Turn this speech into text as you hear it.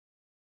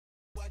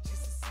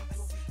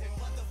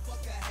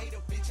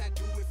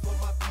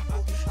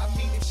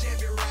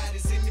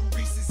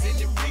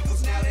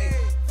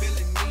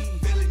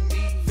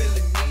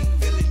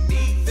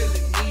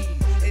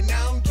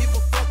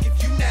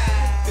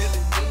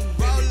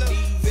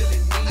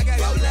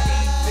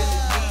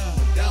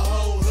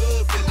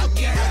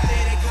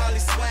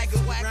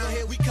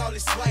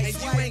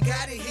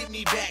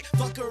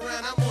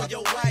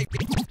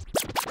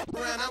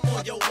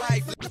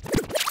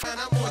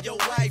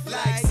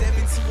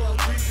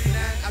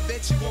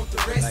bet you want the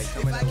rest. Like,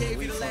 if I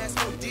gave you the last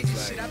 4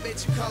 digits, shit, I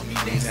bet you call me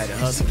next. You had to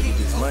hustle to get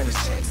this money.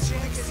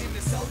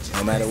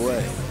 No matter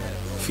what,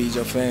 feed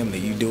your family.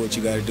 You do what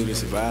you gotta do to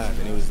survive.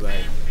 And it was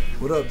like,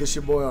 what up, this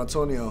your boy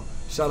Antonio.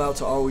 Shout out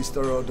to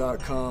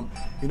alwaysthorough.com.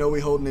 You know we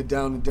holding it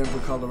down in Denver,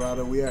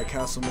 Colorado. We at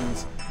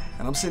Castleman's.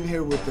 And I'm sitting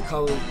here with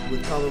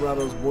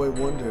Colorado's boy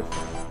wonder,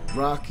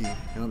 Rocky. You know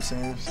what I'm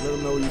saying? Just let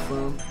them know where you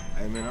from.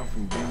 hey man, I'm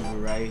from Denver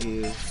right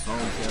here.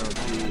 Hometown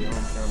kid,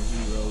 hometown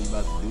hero. We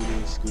about to do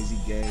this. Squizzy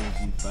Gang,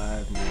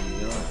 G5, man,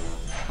 we on.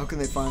 How can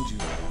they find you?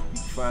 You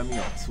can find me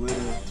on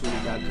Twitter,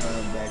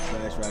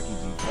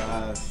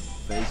 twitter.com/RockyG5,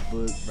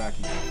 Facebook,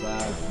 Rocky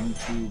G5,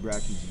 YouTube,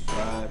 Rocky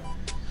G5,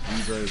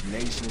 Reverb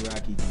Nation,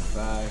 Rocky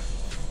G5,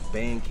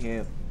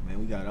 Bandcamp, man,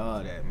 we got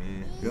all that,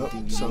 man.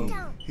 Yep, so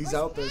he's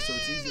out there, so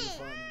it's easy to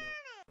find him.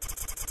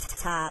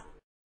 Top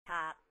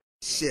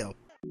Shell.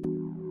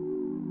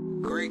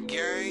 Great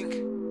gang.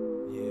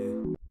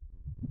 Yeah.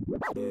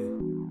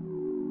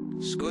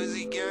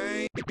 Squizzy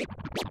gang.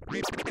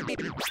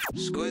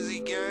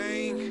 Squizzy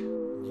gang.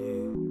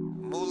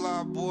 Yeah.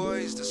 Moolah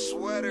boys, the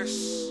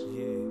sweaters.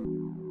 Yeah.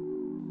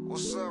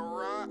 What's up,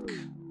 Rock?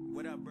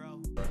 What up,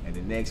 bro? And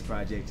the next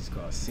project is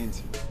called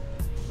Censored.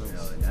 You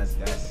know, and that's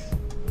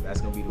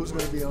gonna be the Who's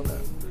gonna be on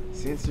that?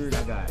 Censored,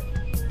 I got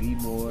B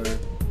More,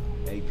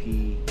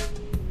 AP,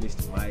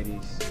 Mr.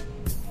 Midas,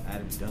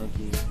 Adam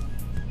Duncan,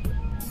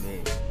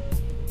 man,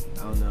 I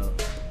don't know,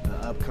 an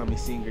upcoming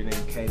singer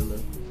named Kayla,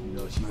 you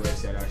know, she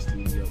works at our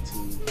studio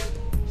too.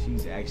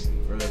 She's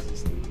actually runs the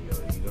studio,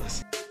 you know.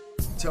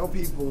 Tell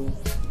people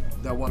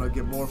that want to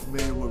get more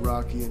familiar with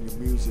Rocky and your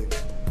music,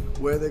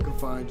 where they can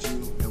find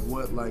you and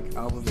what like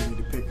albums they need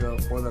to pick up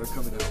or that are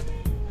coming out.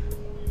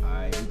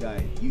 Alright, we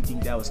got You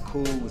Think That Was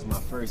Cool was my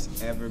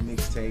first ever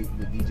mixtape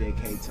with DJ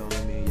K-Tone,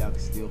 man. Y'all can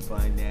still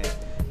find that.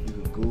 You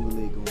can Google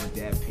it, go on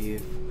Dat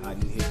Piff, How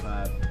Do Hip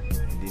Hop,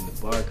 and then the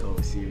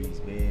Barcode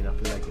series, man. I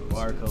feel like the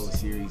Barcode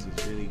series was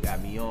really got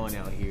me on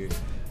out here.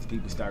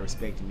 People start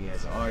respecting me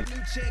as an artist.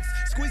 New chicks,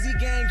 Squizzy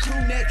gang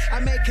crew neck. I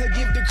make her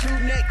give the crew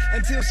neck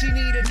until she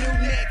need a new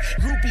neck.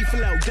 Groupie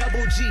flow,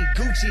 double G,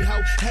 Gucci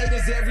ho.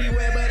 Haters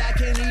everywhere, but I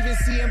can't even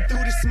see them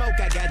through the smoke.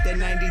 I got that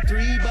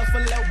 93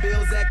 Buffalo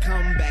Bills that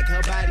come back.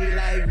 Her body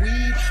like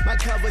weed, my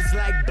covers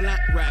like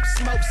blunt wrap.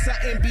 Smoke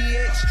something,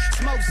 bitch.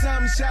 Smoke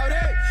something, shout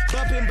it.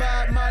 Bumping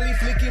Bob Marley,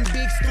 flicking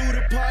bigs through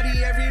the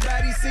party.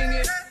 Everybody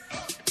singing.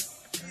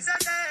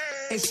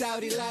 And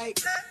shout it like.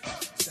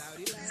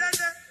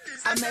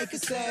 I make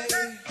it say,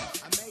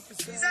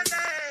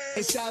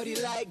 and shout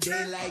it like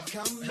daylight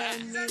come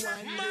on me one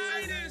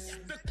day.